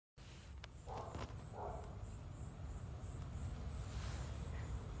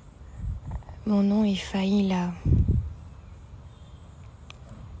Mon nom est Faïla.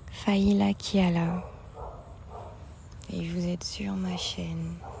 Faïla Kiala. Et vous êtes sur ma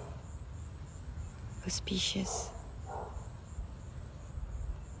chaîne Auspicious,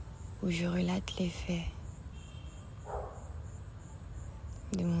 où je relate les faits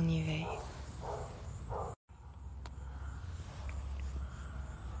de mon éveil.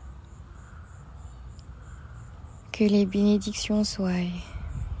 Que les bénédictions soient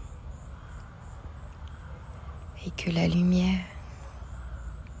et que la lumière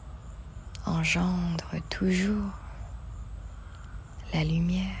engendre toujours la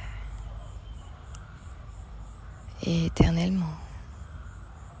lumière et éternellement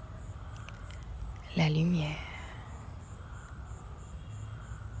la lumière.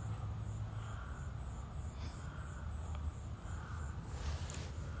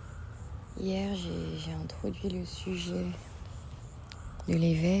 Hier, j'ai introduit le sujet de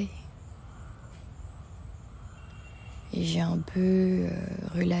l'éveil et j'ai un peu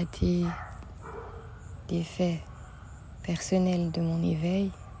relaté des faits personnels de mon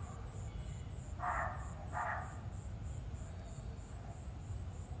éveil.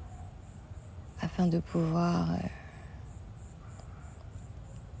 Afin de pouvoir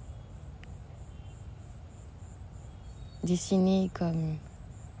dessiner comme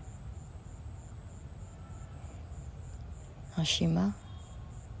un schéma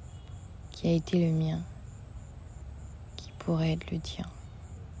qui a été le mien, qui pourrait être le tien.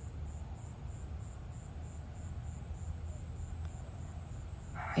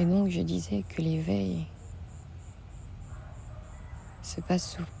 Et donc je disais que l'éveil se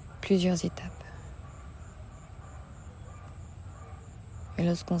passe sous plusieurs étapes. Et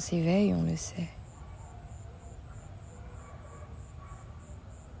lorsqu'on s'éveille, on le sait.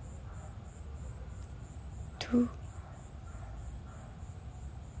 Tout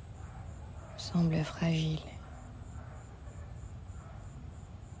semble fragile.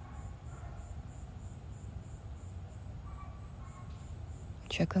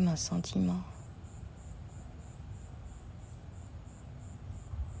 Tu as comme un sentiment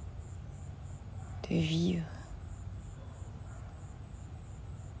de vivre.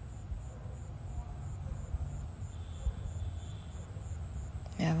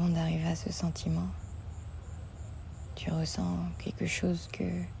 Mais avant d'arriver à ce sentiment, tu ressens quelque chose que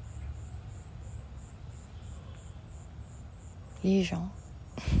les gens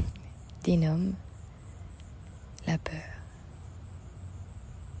dénomment la peur.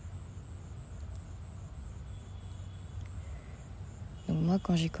 Donc moi,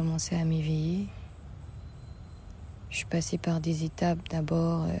 quand j'ai commencé à m'éveiller, je suis passée par des étapes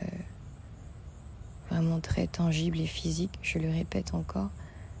d'abord vraiment très tangibles et physiques. Je le répète encore,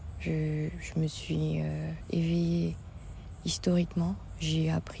 je me suis éveillée historiquement. J'ai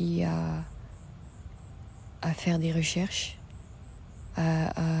appris à faire des recherches,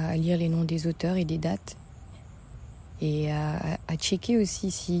 à lire les noms des auteurs et des dates, et à checker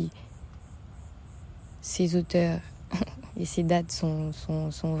aussi si ces auteurs et ces dates sont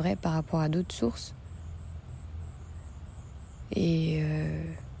vraies par rapport à d'autres sources. Et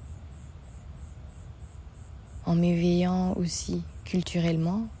en m'éveillant aussi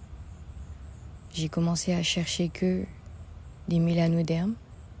culturellement, j'ai commencé à chercher que des mélanodermes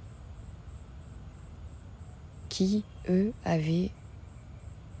qui, eux, avaient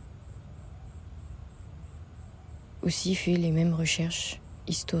aussi fait les mêmes recherches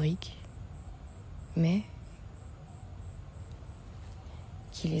historiques, mais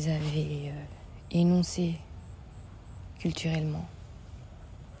qui les avaient énoncées culturellement.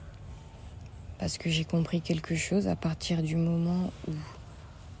 Parce que j'ai compris quelque chose à partir du moment où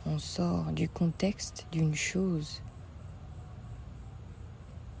on sort du contexte d'une chose.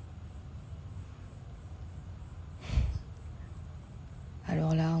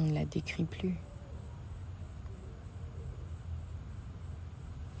 Alors là, on ne la décrit plus.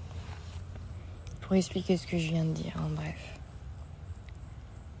 Pour expliquer ce que je viens de dire, en bref.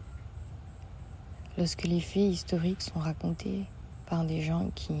 Lorsque les faits historiques sont racontés par des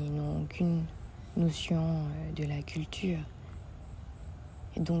gens qui n'ont aucune notion de la culture,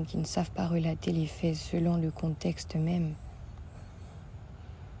 et donc qui ne savent pas relater les faits selon le contexte même,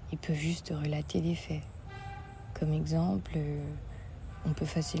 ils peuvent juste relater des faits. Comme exemple, on peut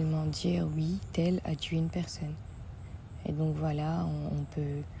facilement dire oui, tel a tué une personne. Et donc voilà, on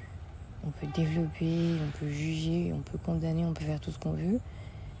peut développer, on peut juger, on peut condamner, on peut faire tout ce qu'on veut.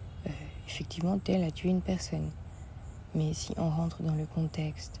 Effectivement, tel a tué une personne. Mais si on rentre dans le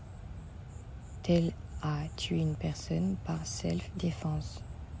contexte, tel a tué une personne par self-défense,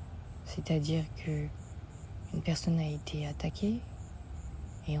 c'est-à-dire que une personne a été attaquée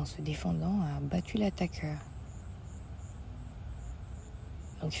et en se défendant a battu l'attaqueur.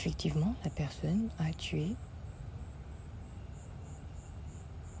 Donc effectivement, la personne a tué,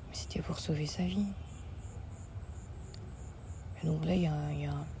 mais c'était pour sauver sa vie. Et donc là, il y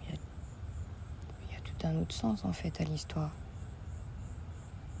a tout un autre sens en fait à l'histoire.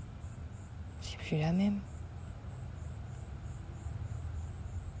 C'est plus la même.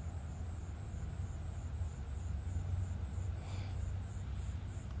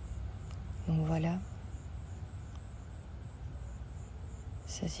 Donc voilà,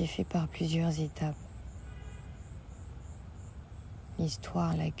 ça s'est fait par plusieurs étapes.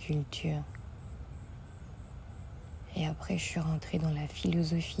 L'histoire, la culture. Et après, je suis rentrée dans la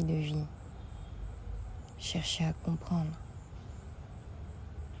philosophie de vie. Chercher à comprendre.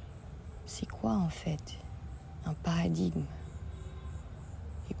 C'est quoi en fait un paradigme?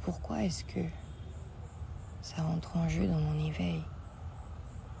 Et pourquoi est-ce que ça entre en jeu dans mon éveil?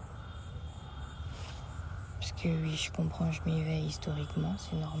 Parce que oui, je comprends, je m'éveille historiquement,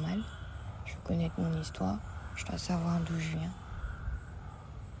 c'est normal. Je veux connaître mon histoire, je dois savoir d'où je viens.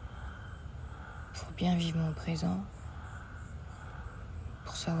 Pour bien vivre mon présent,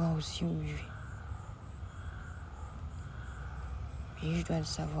 pour savoir aussi où je vais. Et je dois le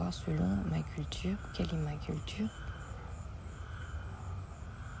savoir selon ma culture. Quelle est ma culture?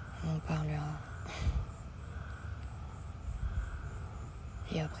 On en parlera.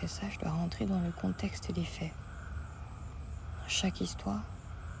 Et après ça, je dois rentrer dans le contexte des faits. Dans chaque histoire,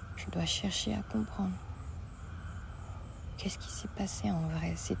 je dois chercher à comprendre. Qu'est-ce qui s'est passé en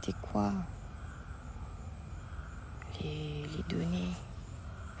vrai? C'était quoi les données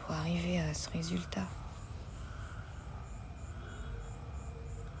pour arriver à ce résultat?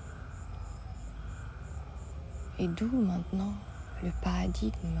 Et d'où maintenant le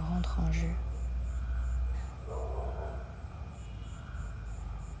paradigme rentre en jeu?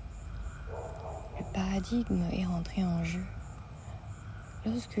 Le paradigme est rentré en jeu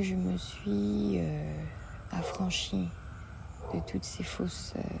lorsque je me suis affranchie de toutes ces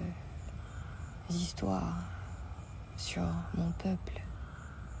fausses histoires sur mon peuple,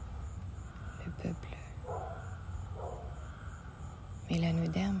 le peuple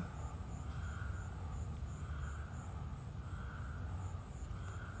mélanoderme.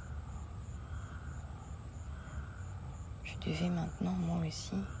 Je devais maintenant, moi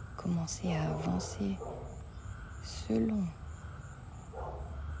aussi, commencer à avancer selon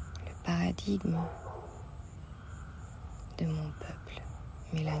le paradigme de mon peuple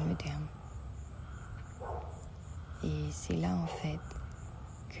mélanoderme. Et c'est là en fait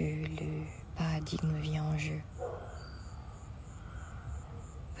que le paradigme vient en jeu.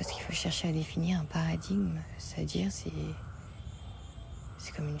 Parce qu'il faut chercher à définir un paradigme, c'est-à-dire c'est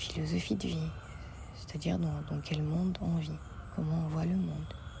comme une philosophie de vie, c'est-à-dire dans quel monde on vit, comment on voit le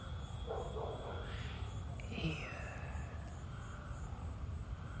monde. Et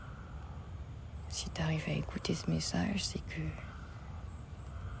si tu arrives à écouter ce message, c'est que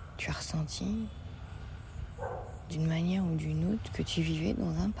tu as ressenti d'une manière ou d'une autre que tu vivais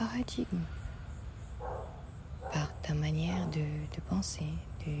dans un paradigme par ta manière de penser,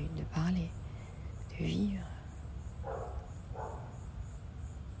 de parler, de vivre.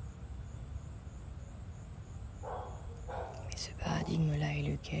 Mais ce paradigme-là est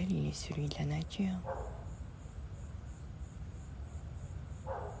lequel? Il est celui de la nature.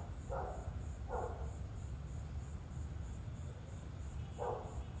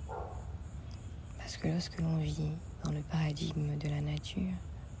 Parce que lorsque l'on vit dans le paradigme de la nature,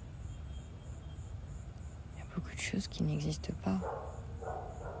 il y a beaucoup de choses qui n'existent pas,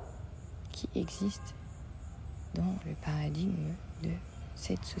 qui existent dans le paradigme de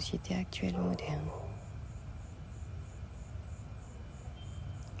cette société actuelle moderne.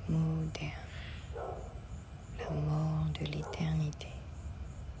 Moderne. La mort de l'éternité.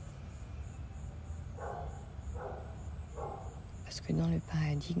 Parce que dans le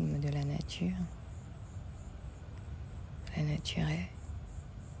paradigme de la nature est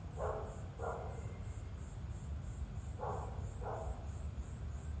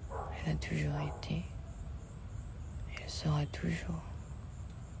elle a toujours été, elle sera toujours.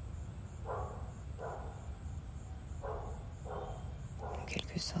 En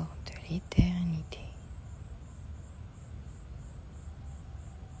quelque sorte, l'éternité.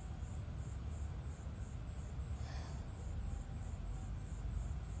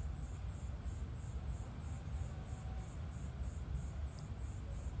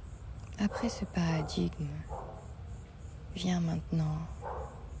 Après ce paradigme, vient maintenant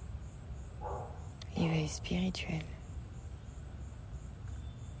l'éveil spirituel.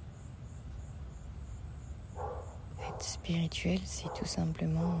 spirituel, c'est tout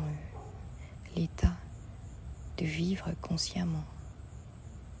simplement l'état de vivre consciemment.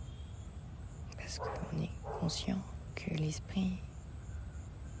 Parce qu'on est conscient que l'esprit,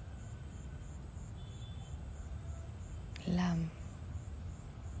 l'âme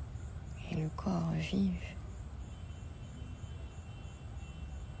et le corps vivent.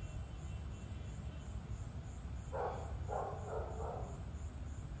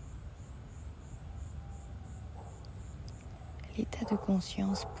 L'état de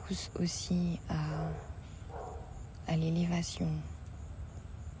conscience pousse aussi à l'élévation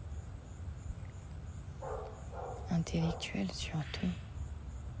intellectuelle surtout.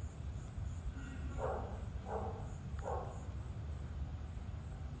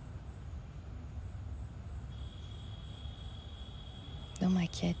 Dans ma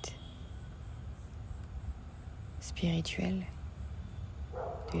quête spirituelle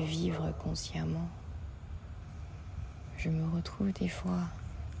de vivre consciemment, je me retrouve des fois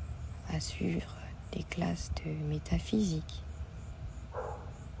à suivre des classes de métaphysique,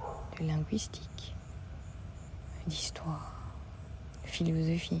 de linguistique, d'histoire, de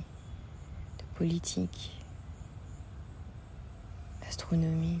philosophie, de politique,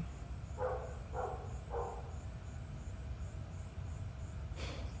 d'astronomie,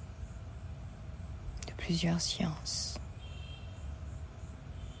 de plusieurs sciences.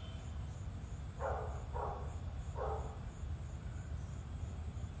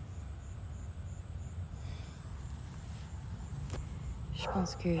 Je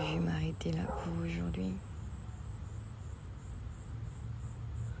pense que je vais m'arrêter là pour aujourd'hui.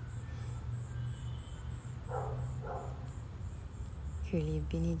 Que les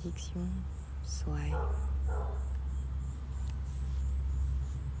bénédictions soient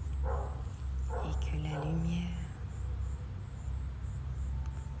et que la lumière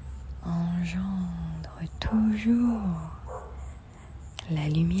engendre toujours la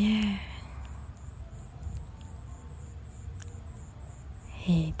lumière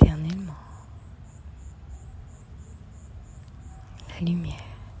et éternellement la lumière.